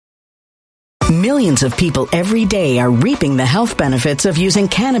Millions of people every day are reaping the health benefits of using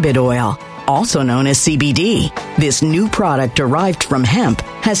cannabis oil, also known as CBD. This new product derived from hemp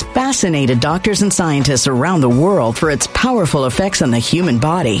has fascinated doctors and scientists around the world for its powerful effects on the human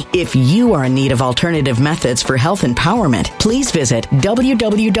body. If you are in need of alternative methods for health empowerment, please visit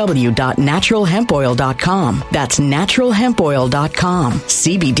www.naturalhempoil.com. That's naturalhempoil.com.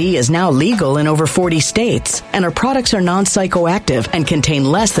 CBD is now legal in over 40 states, and our products are non-psychoactive and contain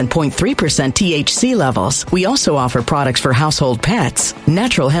less than 0.3% THC levels. We also offer products for household pets.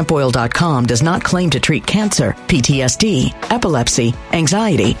 Naturalhempoil.com does not claim to treat cancer, PTSD, epilepsy,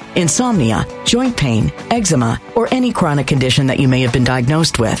 anxiety, insomnia, joint pain, eczema, or any chronic condition that you may have been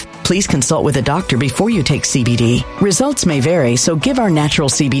diagnosed with. Please consult with a doctor before you take CBD. Results may vary, so give our natural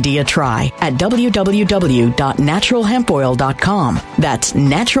CBD a try at www.naturalhempoil.com. That's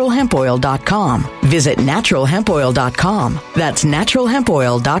naturalhempoil.com. Visit naturalhempoil.com. That's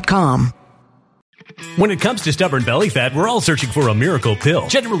naturalhempoil.com. When it comes to stubborn belly fat, we're all searching for a miracle pill.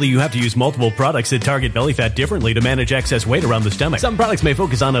 Generally, you have to use multiple products that target belly fat differently to manage excess weight around the stomach. Some products may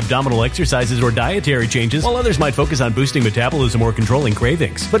focus on abdominal exercises or dietary changes, while others might focus on boosting metabolism or controlling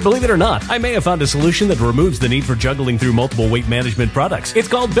cravings. But believe it or not, I may have found a solution that removes the need for juggling through multiple weight management products. It's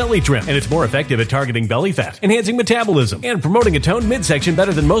called Belly Trim, and it's more effective at targeting belly fat, enhancing metabolism, and promoting a toned midsection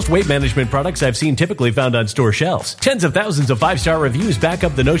better than most weight management products I've seen typically found on store shelves. Tens of thousands of 5-star reviews back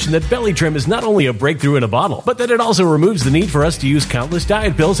up the notion that Belly Trim is not only a breakthrough in a bottle, but that it also removes the need for us to use countless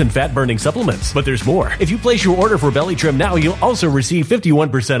diet pills and fat-burning supplements. But there's more. If you place your order for Belly Trim now, you'll also receive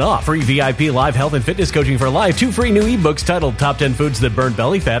 51% off, free VIP live health and fitness coaching for life, 2 free new ebooks titled Top 10 Foods That Burn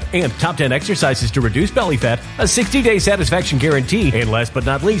Belly Fat and Top 10 Exercises to Reduce Belly Fat, a 60-day satisfaction guarantee, and last but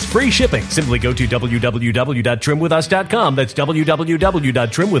not least, free shipping. Simply go to www.trimwithus.com. That's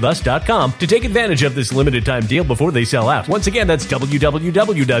www.trimwithus.com to take advantage of this limited time deal before they sell out. Once again, that's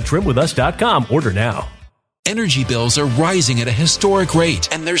www.trimwithus.com. Order now. Energy bills are rising at a historic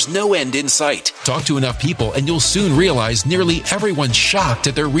rate, and there's no end in sight. Talk to enough people, and you'll soon realize nearly everyone's shocked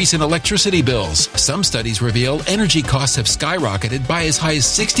at their recent electricity bills. Some studies reveal energy costs have skyrocketed by as high as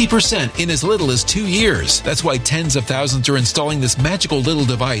 60% in as little as 2 years. That's why tens of thousands are installing this magical little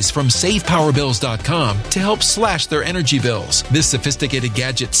device from SavePowerBills.com to help slash their energy bills. This sophisticated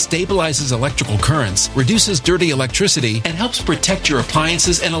gadget stabilizes electrical currents, reduces dirty electricity, and helps protect your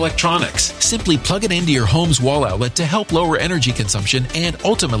appliances and electronics. Simply plug it into your home's wall outlet to help lower energy consumption and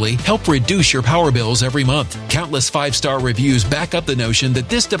ultimately help reduce your power bills every month. Countless 5-star reviews back up the notion that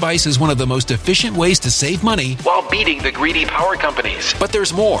this device is one of the most efficient ways to save money while beating the greedy power companies. But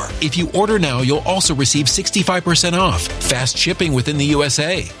there's more. If you order now, you'll also receive 65% off, fast shipping within the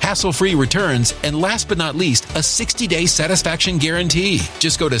USA, hassle-free returns, and last but not least, a 60-day satisfaction guarantee.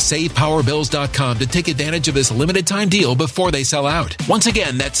 Just go to SavePowerBills.com to take advantage of this limited time deal before they sell out. Once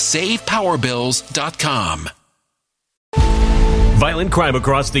again, that's SavePowerBills.com. Violent crime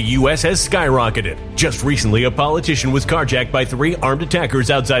across the U.S. has skyrocketed. Just recently, a politician was carjacked by 3 armed attackers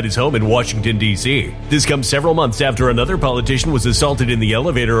outside his home in Washington, D.C. This comes several months after another politician was assaulted in the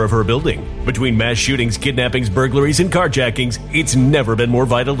elevator of her building. Between mass shootings, kidnappings, burglaries, and carjackings, it's never been more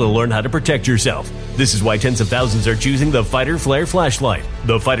vital to learn how to protect yourself. This is why tens of thousands are choosing the Fighter Flare flashlight.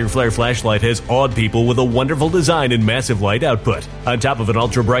 The Fighter Flare flashlight has awed people with a wonderful design and massive light output. On top of an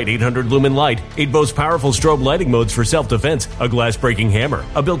ultra-bright 800-lumen light, it boasts powerful strobe lighting modes for self-defense, a glass-breaking hammer,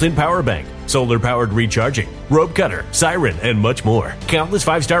 a built-in power bank, solar-powered recharging, rope cutter, siren, and much more. Countless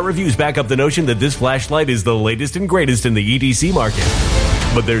 5-star reviews back up the notion that this flashlight is the latest and greatest in the EDC market.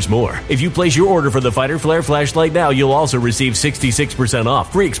 But there's more. If you place your order for the Fighter Flare flashlight now, you'll also receive 66%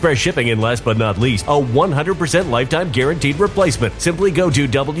 off, free express shipping, and last but not least, a 100% lifetime guaranteed replacement. Simply go to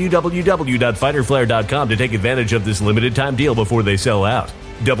www.fighterflare.com to take advantage of this limited time deal before they sell out.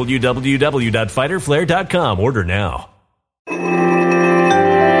 www.fighterflare.com. Order now.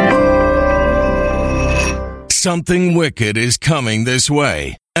 Something wicked is coming this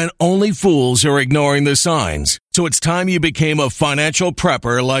way, and only fools are ignoring the signs. So it's time you became a financial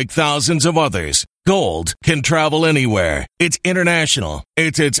prepper like thousands of others. Gold can travel anywhere. It's international.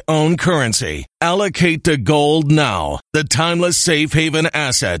 It's its own currency. Allocate to gold now, the timeless safe haven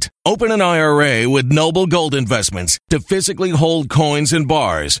asset. Open an IRA with Noble Gold Investments to physically hold coins and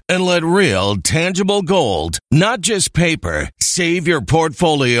bars and let real, tangible gold, not just paper, Save your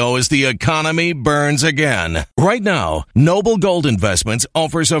portfolio as the economy burns again. Right now, Noble Gold Investments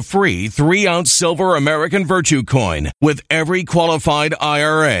offers a free 3-ounce silver American Virtue coin with every qualified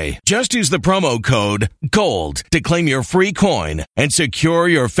IRA. Just use the promo code GOLD to claim your free coin and secure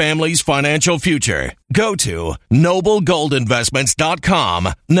your family's financial future. Go to noblegoldinvestments.com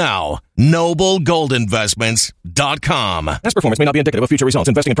now. noblegoldinvestments.com. Past performance may not be indicative of future results.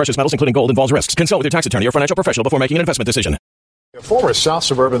 Investing in precious metals, including gold, involves risks. Consult with your tax attorney or financial professional before making an investment decision. A former South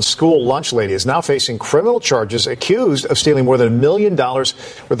Suburban school lunch lady is now facing criminal charges accused of stealing more than $1 million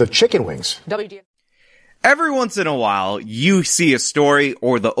worth of chicken wings. Every once in a while, you see a story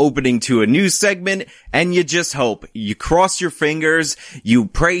or the opening to a news segment, and you just hope. You cross your fingers, you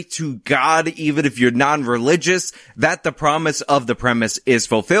pray to God, even if you're non-religious, that the promise of the premise is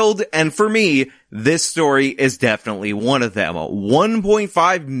fulfilled. And for me, this story is definitely one of them.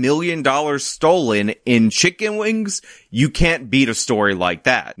 $1.5 million stolen in chicken wings. You can't beat a story like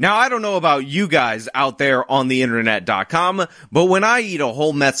that. Now, I don't know about you guys out there on the internet.com, but when I eat a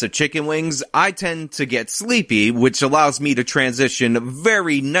whole mess of chicken wings, I tend to get sleepy, which allows me to transition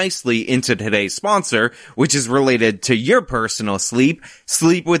very nicely into today's sponsor, which is related to your personal sleep,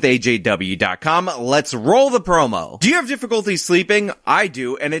 sleepwithajw.com. Let's roll the promo. Do you have difficulty sleeping? I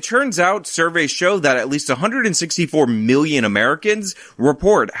do, and it turns out surveys show that at least 164 million Americans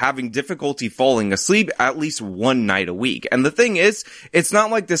report having difficulty falling asleep at least one night a week. And the thing is, it's not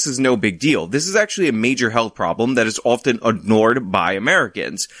like this is no big deal. This is actually a major health problem that is often ignored by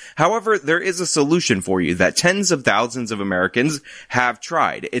Americans. However, there is a solution for you that tens of thousands of Americans have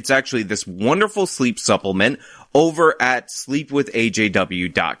tried. It's actually this wonderful sleep supplement over at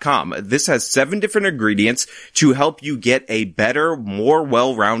sleepwithajw.com. This has 7 different ingredients to help you get a better, more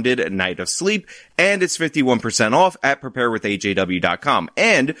well-rounded night of sleep, and it's 51% off at preparewithajw.com.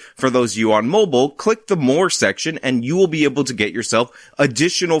 And for those of you on mobile, click the More section and you will be able to get yourself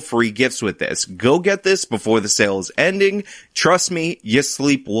additional free gifts with this. Go get this before the sale is ending. Trust me, your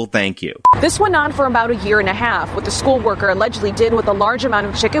sleep will thank you. This went on for about a year and a half. What the school worker allegedly did with a large amount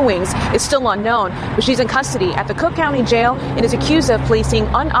of chicken wings is still unknown, but she's in custody at the Cook County Jail and is accused of placing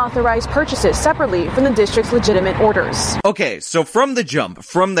unauthorized purchases separately from the district's legitimate orders. Okay, so from the jump,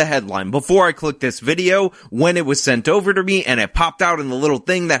 from the headline, before I clicked this video, when it was sent over to me and it popped out in the little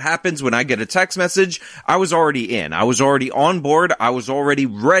thing that happens when I get a text message, I was already in. I was already on board. I was already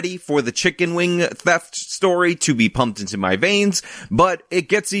ready for the chicken wing theft story to be pumped into my veins, but it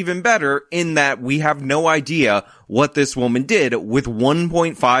gets even better in that we have no idea what this woman did with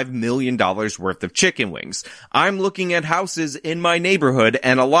 $1.5 million worth of chicken wings. I'm looking at houses in my neighborhood,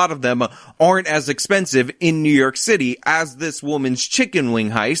 and a lot of them aren't as expensive in New York City as this woman's chicken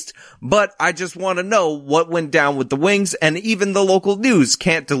wing heist, but I just want to know what went down with the wings, and even the local news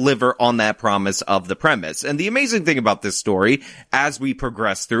can't deliver on that promise of the premise. And the amazing thing about this story, as we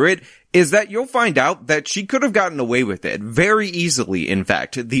progress through it, is that you'll find out that she could have gotten away with it very easily. In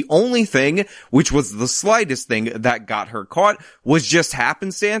fact, the only thing, which was the slightest thing that got her caught, was just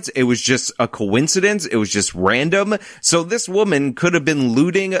happenstance. It was just a coincidence. It was just random. So this woman could have been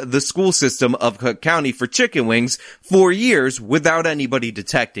looting the school system of Cook County for chicken wings for years without anybody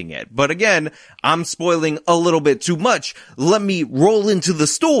detecting it. But again, I'm spoiling a little bit too much. Let me roll into the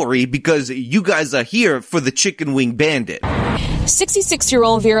story because you guys are here for the chicken wing bandit.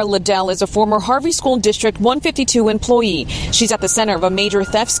 66-year-old Vera Liddell is a former Harvey School District 152 employee. She's at the center of a major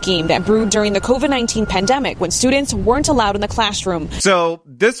theft scheme that brewed during the COVID-19 pandemic when students weren't allowed in the classroom. So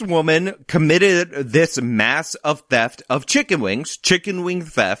this woman committed this mass of theft of chicken wing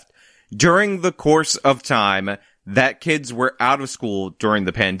theft during the course of time that kids were out of school during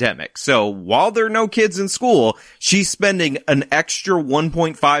the pandemic. So while there are no kids in school, she's spending an extra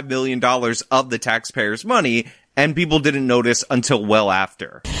 $1.5 million of the taxpayers' money, and people didn't notice until well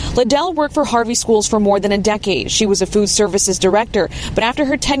after. Liddell worked for Harvey Schools for more than a decade. She was a food services director, but after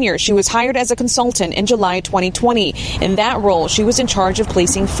her tenure, she was hired as a consultant in July 2020. In that role, she was in charge of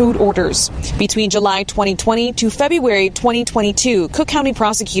placing food orders. Between July 2020 to February 2022, Cook County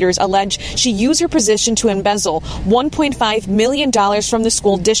prosecutors allege she used her position to embezzle $1.5 million from the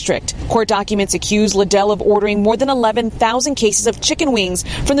school district. Court documents accuse Liddell of ordering more than 11,000 cases of chicken wings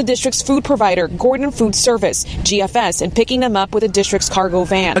from the district's food provider, Gordon Food Service, GFS, and picking them up with the district's cargo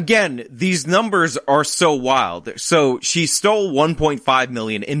van. Again, these numbers are so wild. So she stole $1.5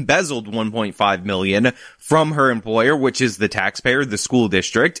 million, embezzled $1.5 million from her employer, which is the taxpayer, the school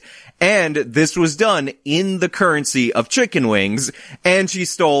district. And this was done in the currency of chicken wings. And she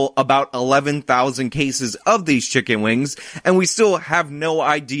stole about 11,000 cases of these chicken wings. And we still have no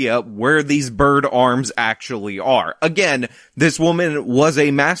idea where these bird arms actually are. Again, this woman was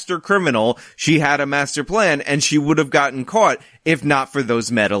a master criminal. She had a master plan, and she would have gotten caught if not for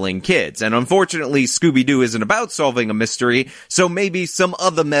those meddling kids. And unfortunately, Scooby-Doo isn't about solving a mystery, so maybe some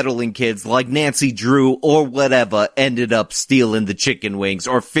other meddling kids like Nancy Drew or whatever ended up stealing the chicken wings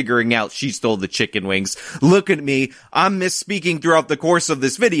or figuring out she stole the chicken wings. Look at me. I'm misspeaking throughout the course of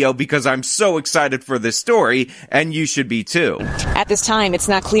this video because I'm so excited for this story, and you should be too. At this time, it's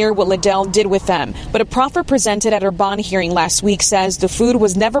not clear what Liddell did with them, but a proffer presented at her bond hearing last week says the food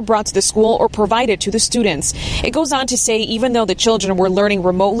was never brought to the school or provided to the students. It goes on to say even though the children were learning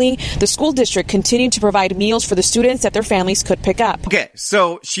remotely, the school district continued to provide meals for the students that their families could pick up. Okay,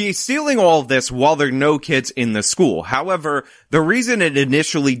 so she's stealing all of this while there are no kids in the school. However, the reason it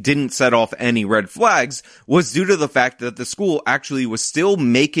initially didn't set off any red flags was due to the fact that the school actually was still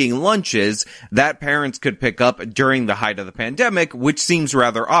making lunches that parents could pick up during the height of the pandemic, which seems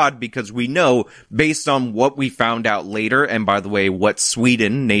rather odd because we know, based on what we found out later, and by the way, what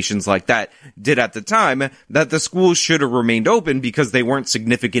Sweden, nations like that, did at the time, that the schools should have remained open because they weren't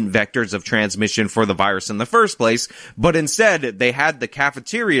significant vectors of transmission for the virus in the first place, but instead they had the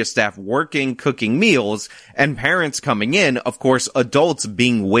cafeteria staff working, cooking meals, and parents coming in, of course, adults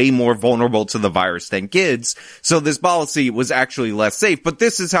being way more vulnerable to the virus than kids, so this policy was actually less safe. But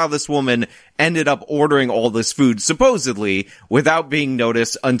this is how this woman ended up ordering all this food, supposedly, without being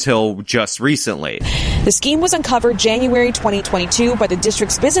noticed until just recently. The scheme was uncovered January 2022 by the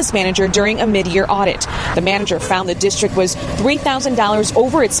district's business manager during a mid-year audit. The manager found the district was $3,000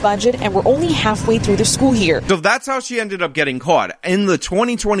 over its budget and were only halfway through the school year. So that's how she ended up getting caught. In the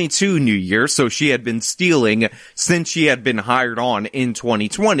 2022 new year, so she had been stealing since she had been hired on in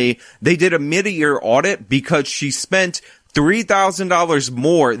 2020, they did a mid-year audit because she spent $3,000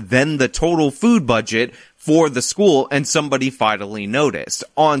 more than the total food budget for the school, and somebody finally noticed.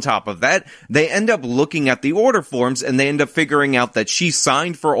 On top of that, they end up looking at the order forms and they end up figuring out that she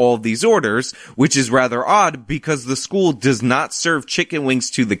signed for all of these orders, which is rather odd because the school does not serve chicken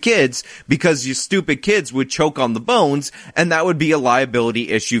wings to the kids because you stupid kids would choke on the bones, and that would be a liability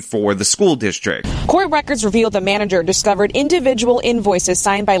issue for the school district. Court records reveal the manager discovered individual invoices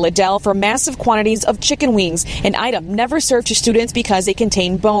signed by Liddell for massive quantities of chicken wings, an item never served to students because they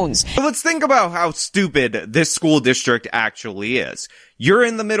contain bones. But let's think about how stupid this school district actually is. You're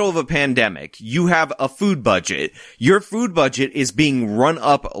in the middle of a pandemic. You have a food budget. Your food budget is being run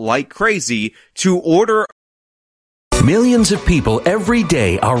up like crazy to order. Millions of people every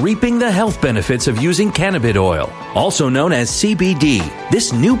day are reaping the health benefits of using cannabis oil, also known as CBD.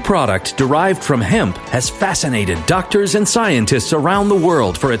 This new product derived from hemp has fascinated doctors and scientists around the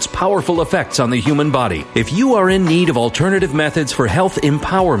world for its powerful effects on the human body. If you are in need of alternative methods for health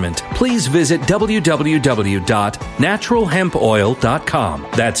empowerment, please visit www.naturalhempoil.com.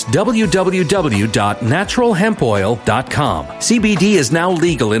 That's www.naturalhempoil.com. CBD is now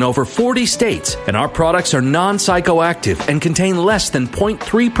legal in over 40 states, and our products are non-psychoactive and contain less than 0.3%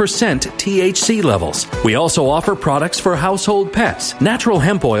 THC levels. We also offer products for household pets.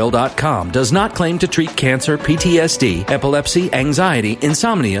 NaturalHempOil.com does not claim to treat cancer, PTSD, epilepsy, anxiety,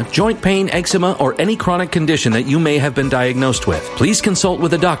 insomnia, joint pain, eczema, or any chronic condition that you may have been diagnosed with. Please consult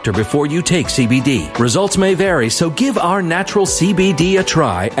with a doctor before you take CBD. Results may vary, so give our natural CBD a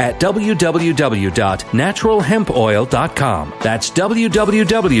try at www.naturalhempoil.com. That's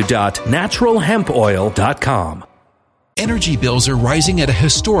www.naturalhempoil.com. Energy bills are rising at a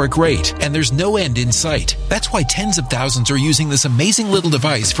historic rate, and there's no end in sight. That's why tens of thousands are using this amazing little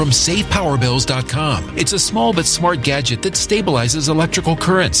device from SavePowerBills.com. It's a small but smart gadget that stabilizes electrical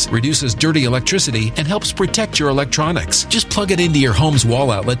currents, reduces dirty electricity, and helps protect your electronics. Just plug it into your home's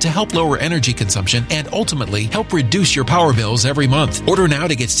wall outlet to help lower energy consumption and ultimately help reduce your power bills every month. Order now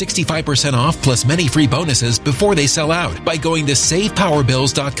to get 65% off plus many free bonuses before they sell out by going to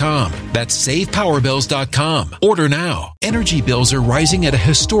SavePowerBills.com. That's SavePowerBills.com. Order now. Energy bills are rising at a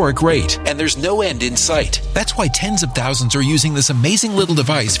historic rate, and there's no end in sight. That's why tens of thousands are using this amazing little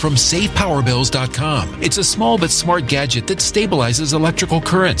device from SavePowerBills.com. It's a small but smart gadget that stabilizes electrical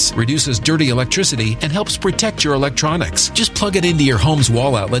currents, reduces dirty electricity, and helps protect your electronics. Just plug it into your home's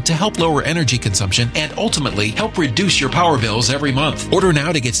wall outlet to help lower energy consumption and ultimately help reduce your power bills every month. Order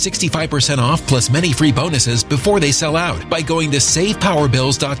now to get 65% off plus many free bonuses before they sell out by going to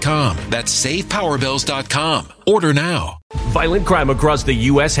SavePowerBills.com. That's SavePowerBills.com. Order now. Violent crime across the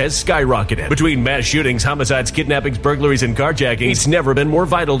U.S. has skyrocketed. Between mass shootings, homicides, kidnappings, burglaries, and carjacking, it's never been more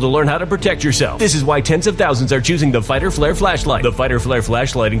vital to learn how to protect yourself. This is why tens of thousands are choosing the Fighter Flare flashlight. The Fighter Flare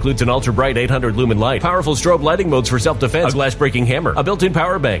flashlight includes an ultra-bright 800-lumen light, powerful strobe lighting modes for self-defense, a glass-breaking hammer, a built-in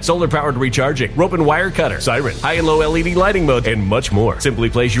power bank, solar-powered recharging, rope and wire cutter, siren, high and low LED lighting mode, and much more. Simply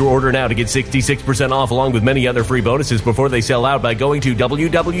place your order now to get 66% off along with many other free bonuses before they sell out by going to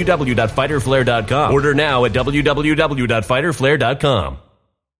www.fighterflare.com. Order now at www.fighterflare.com.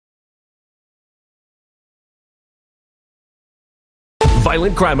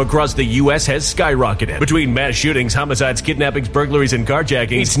 Violent crime across the U.S. has skyrocketed. Between mass shootings, homicides, kidnappings, burglaries, and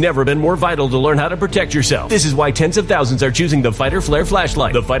carjacking, it's never been more vital to learn how to protect yourself. This is why tens of thousands are choosing the Fighter Flare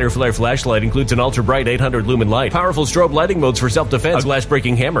flashlight. The Fighter Flare flashlight includes an ultra-bright 800-lumen light, powerful strobe lighting modes for self-defense, a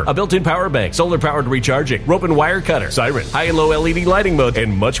glass-breaking hammer, a built-in power bank, solar-powered recharging, rope and wire cutter, siren, high and low LED lighting mode,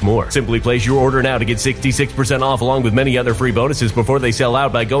 and much more. Simply place your order now to get 66% off along with many other free bonuses before they sell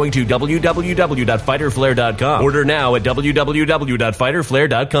out by going to www.fighterflare.com. Order now at www.fighterflare.com.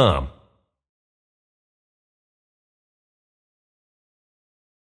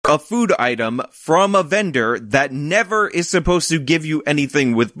 A food item from a vendor that never is supposed to give you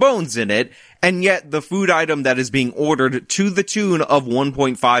anything with bones in it, and yet the food item that is being ordered to the tune of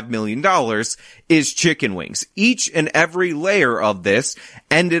 $1.5 million is chicken wings. Each and every layer of this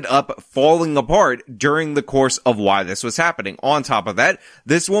ended up falling apart during the course of why this was happening. On top of that,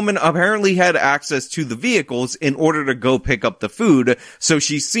 this woman apparently had access to the vehicles in order to go pick up the food, so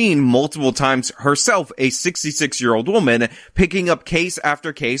she's seen multiple times herself, a 66-year-old woman, picking up case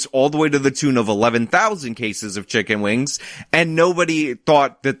after case all the way to the tune of 11,000 cases of chicken wings, and nobody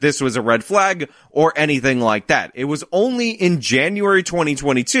thought that this was a red flag or anything like that. It was only in January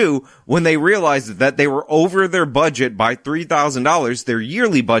 2022 when they realized that they were over their budget by $3,000, their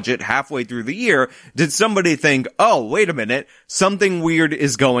yearly budget halfway through the year, did somebody think, oh, wait a minute, something weird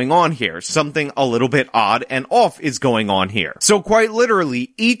is going on here. Something a little bit odd and off is going on here. So quite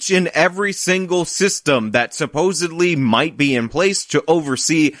literally, each and every single system that supposedly might be in place to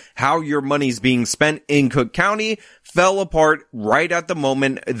oversee how your money's being spent in Cook County fell apart right at the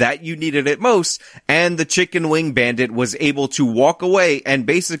moment that you needed it most, and the chicken wing bandit was able to walk away and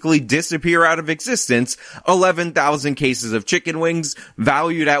basically disappear out of existence. 11,000 cases of chicken wings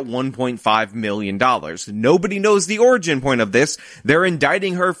valued at $1.5 million. Nobody knows the origin point of this. They're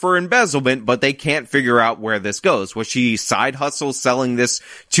indicting her for embezzlement, but they can't figure out where this goes. Was she side hustle selling this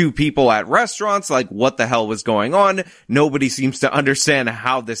to people at restaurants? Like, what the hell was going on? Nobody seems to understand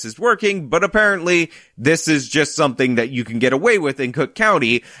how this is working, but apparently this is just something that you can get away with in Cook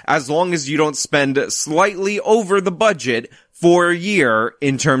County as long as you don't spend slightly over the budget for a year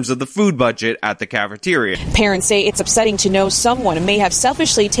in terms of the food budget at the cafeteria. Parents say it's upsetting to know someone may have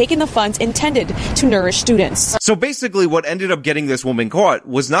selfishly taken the funds intended to nourish students. So basically what ended up getting this woman caught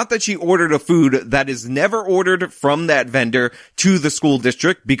was not that she ordered a food that is never ordered from that vendor to the school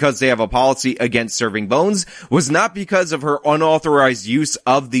district because they have a policy against serving bones, was not because of her unauthorized use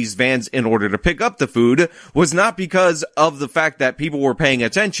of these vans in order to pick up the food, was not because of the fact that people were paying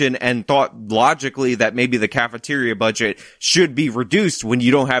attention and thought logically that maybe the cafeteria budget should be reduced when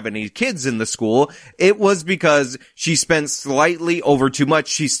you don't have any kids in the school. It was because she spent slightly over too much.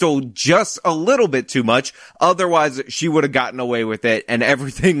 She stole just a little bit too much. Otherwise, she would have gotten away with it and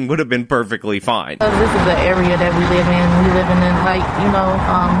everything would have been perfectly fine. This is the area that we live in. We live in like,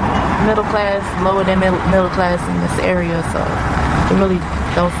 middle class, lower than middle class in this area. So it really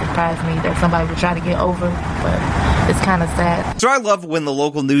don't surprise me that somebody would try to get over, but it's kind of sad. So I love when the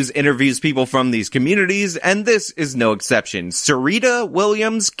local news interviews people from these communities, and this is no exception. Carita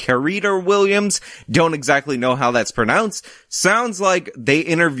Williams, don't exactly know how that's pronounced. Sounds like they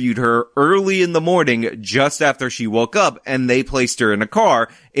interviewed her early in the morning just after she woke up, and they placed her in a car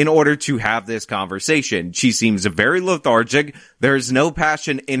in order to have this conversation. She seems very lethargic. There's no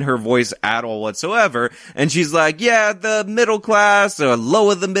passion in her voice at all whatsoever. And she's like, yeah, the middle class or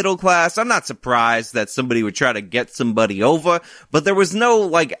lower the middle class. I'm not surprised that somebody would try to get somebody over, but there was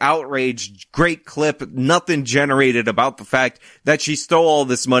no outrage, great clip, nothing generated about the fact that she stole all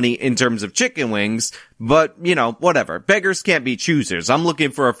this money in terms of chicken wings. But, whatever. Beggars can't be choosers. I'm looking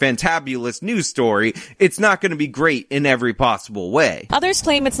for a fantabulous news story. It's not going to be great in every possible way. Others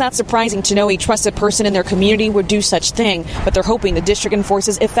claim it's not surprising to know a trusted person in their community would do such thing, but they're hoping the district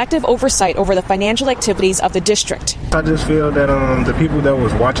enforces effective oversight over the financial activities of the district. I just feel that the people that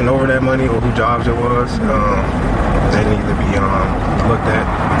was watching over that money or whose jobs it was, they need to be looked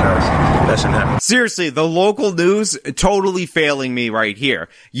at, because that shouldn't happen. Seriously, the local news totally failing me right here.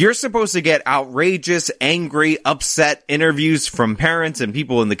 You're supposed to get outrageous, angry, upset interviews from parents and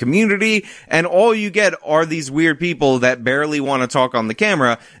people in the community, and all you get are these weird people that barely want to talk on the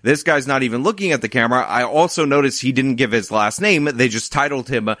camera. This guy's not even looking at the camera. I also noticed he didn't give his last name. They just titled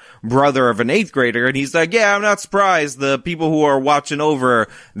him brother of an 8th grader, and he's like, yeah, I'm not surprised. The people who are watching over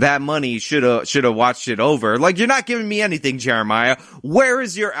that money should have watched it over. Like, you're not giving me anything, Jeremiah. Where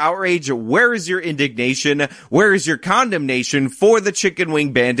is your outrage? Where is your indignation? Where is your condemnation for the chicken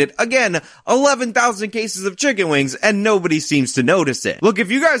wing bandit? Again, 11,000 cases of chicken wings, and nobody seems to notice it. Look, if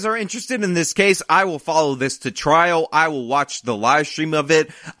you guys are interested in this case, I will follow this to trial. I will watch the live stream of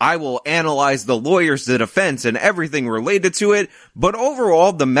it. I will analyze the lawyers, the defense, and everything related to it. But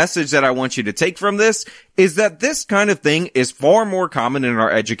overall, the message that I want you to take from this is that this kind of thing is far more common in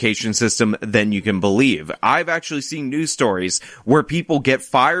our education system than you can believe. I've actually seen news stories where people get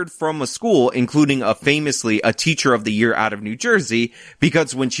fired from a school, including famously a teacher of the year out of New Jersey,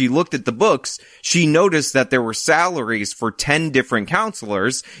 because when she looked at the books, she noticed that there were salaries for 10 different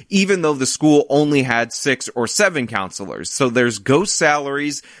counselors, even though the school only had 6 or 7 counselors. So there's ghost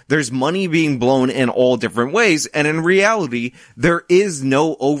salaries, there's money being blown in all different ways, and in reality, there is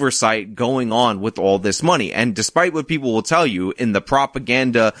no oversight going on with all this money. And despite what people will tell you in the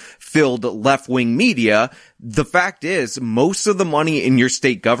propaganda-filled left-wing media, the fact is, most of the money in your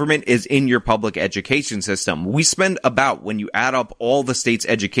state government is in your public education system. We spend about, when you add up all the state's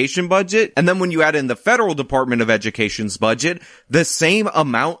education budget, and then when you add in the federal Department of Education's budget, the same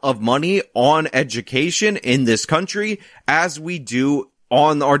amount of money on education in this country as we do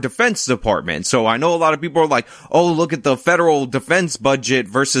on our defense department. So I know a lot of people are like, oh, look at the federal defense budget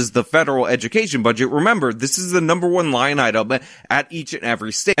versus the federal education budget. Remember, this is the number one line item at each and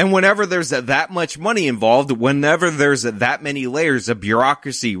every state. And whenever there's that much money involved, whenever there's that many layers of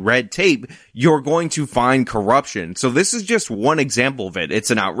bureaucracy, red tape, you're going to find corruption. So this is just one example of it. It's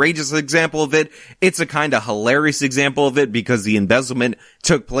an outrageous example of it. It's a kind of hilarious example of it because the embezzlement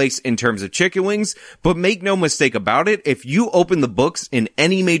took place in terms of chicken wings. But make no mistake about it, if you open the books in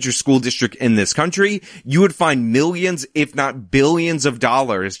any major school district in this country, you would find millions, if not billions of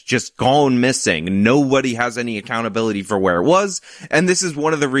dollars just gone missing. Nobody has any accountability for where it was. And this is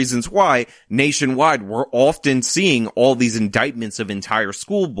one of the reasons why nationwide we're often seeing all these indictments of entire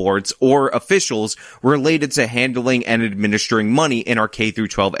school boards or officials related to handling and administering money in our K through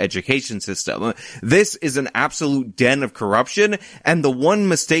 12 education system. This is an absolute den of corruption, and the one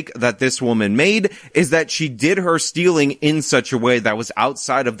mistake that this woman made is that she did her stealing in such a way that was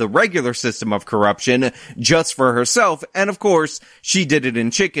outside of the regular system of corruption just for herself, and of course, she did it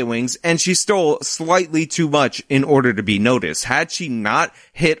in chicken wings, and she stole slightly too much in order to be noticed. Had she not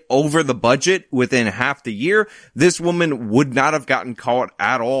hit over the budget within half the year, this woman would not have gotten caught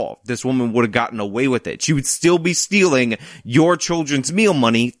at all. This woman would have gotten away with it. She would still be stealing your children's meal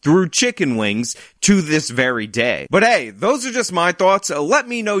money through chicken wings to this very day. But hey, those are just my thoughts. Let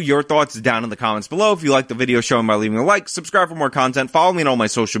me know your thoughts down in the comments below. If you like the video, show them by leaving a like, subscribe for more content, follow me on all my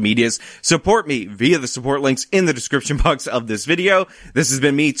social medias, support me via the support links in the description box of this video. This has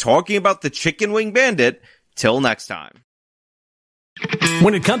been me talking about the chicken wing bandit. Till next time.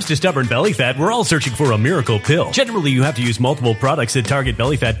 When it comes to stubborn belly fat, we're all searching for a miracle pill. Generally, you have to use multiple products that target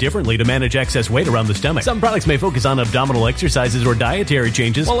belly fat differently to manage excess weight around the stomach. Some products may focus on abdominal exercises or dietary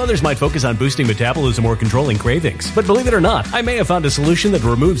changes, while others might focus on boosting metabolism or controlling cravings. But believe it or not, I may have found a solution that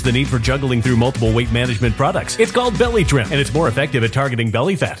removes the need for juggling through multiple weight management products. It's called Belly Trim, and it's more effective at targeting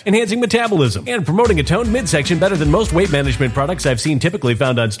belly fat, enhancing metabolism, and promoting a toned midsection better than most weight management products I've seen typically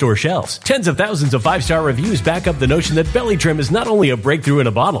found on store shelves. Tens of thousands of 5-star reviews back up the notion that Belly Trim is not only a breakthrough in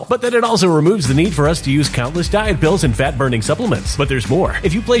a bottle, but that it also removes the need for us to use countless diet pills and fat-burning supplements. But there's more.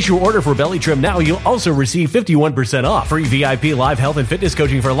 If you place your order for Belly Trim now, you'll also receive 51% off, free VIP live health and fitness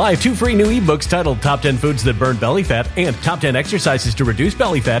coaching for life, 2 free new ebooks titled Top 10 Foods That Burn Belly Fat and Top 10 Exercises to Reduce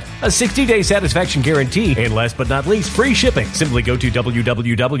Belly Fat, a 60-day satisfaction guarantee, and last but not least, free shipping. Simply go to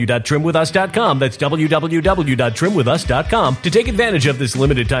www.trimwithus.com. That's www.trimwithus.com to take advantage of this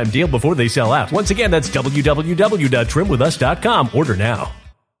limited time deal before they sell out. Once again, that's www.trimwithus.com. Order now.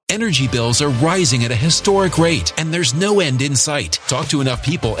 Energy bills are rising at a historic rate, and there's no end in sight. Talk to enough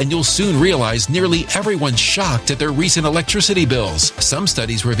people, and you'll soon realize nearly everyone's shocked at their recent electricity bills. Some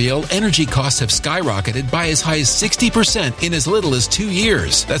studies reveal energy costs have skyrocketed by as high as 60% in as little as 2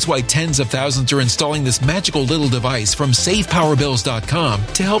 years. That's why tens of thousands are installing this magical little device from SavePowerBills.com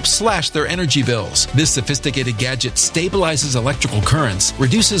to help slash their energy bills. This sophisticated gadget stabilizes electrical currents,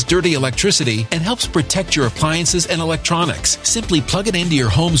 reduces dirty electricity, and helps protect your appliances and electronics. Simply plug it into your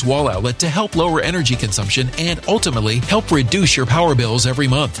home's home's wall outlet to help lower energy consumption and ultimately help reduce your power bills every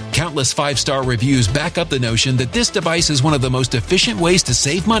month. Countless 5-star reviews back up the notion that this device is one of the most efficient ways to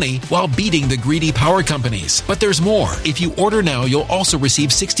save money while beating the greedy power companies. But there's more. If you order now, you'll also receive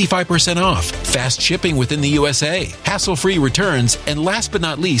 65% off, fast shipping within the USA, hassle-free returns, and last but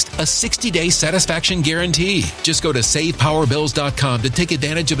not least, a 60-day satisfaction guarantee. Just go to SavePowerBills.com to take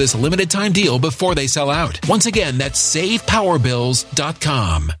advantage of this limited time deal before they sell out. Once again, that's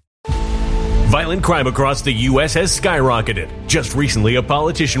SavePowerBills.com. Violent crime across the U.S. has skyrocketed. Just recently, a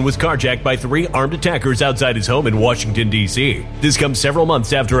politician was carjacked by 3 armed attackers outside his home in Washington, D.C. This comes several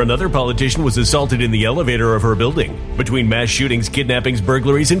months after another politician was assaulted in the elevator of her building. Between mass shootings, kidnappings,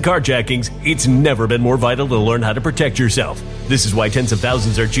 burglaries, and carjackings, it's never been more vital to learn how to protect yourself. This is why tens of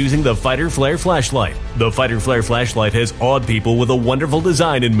thousands are choosing the Fighter Flare flashlight. The Fighter Flare flashlight has awed people with a wonderful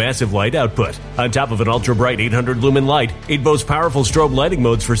design and massive light output. On top of an ultra-bright 800-lumen light, it boasts powerful strobe lighting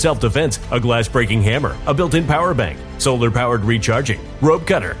modes for self-defense, a glass-breaking hammer, a built-in power bank, solar-powered recharging, rope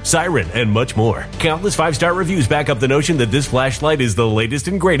cutter, siren, and much more. Countless 5-star reviews back up the notion that this flashlight is the latest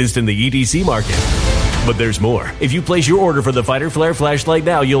and greatest in the EDC market. But there's more. If you place your order for the Fighter Flare flashlight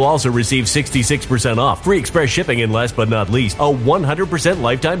now, you'll also receive 66% off, free express shipping, and last but not least, a 100%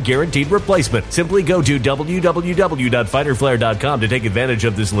 lifetime guaranteed replacement. Simply go to www.fighterflare.com to take advantage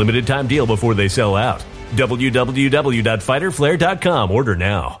of this limited time deal before they sell out. www.fighterflare.com. Order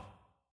now.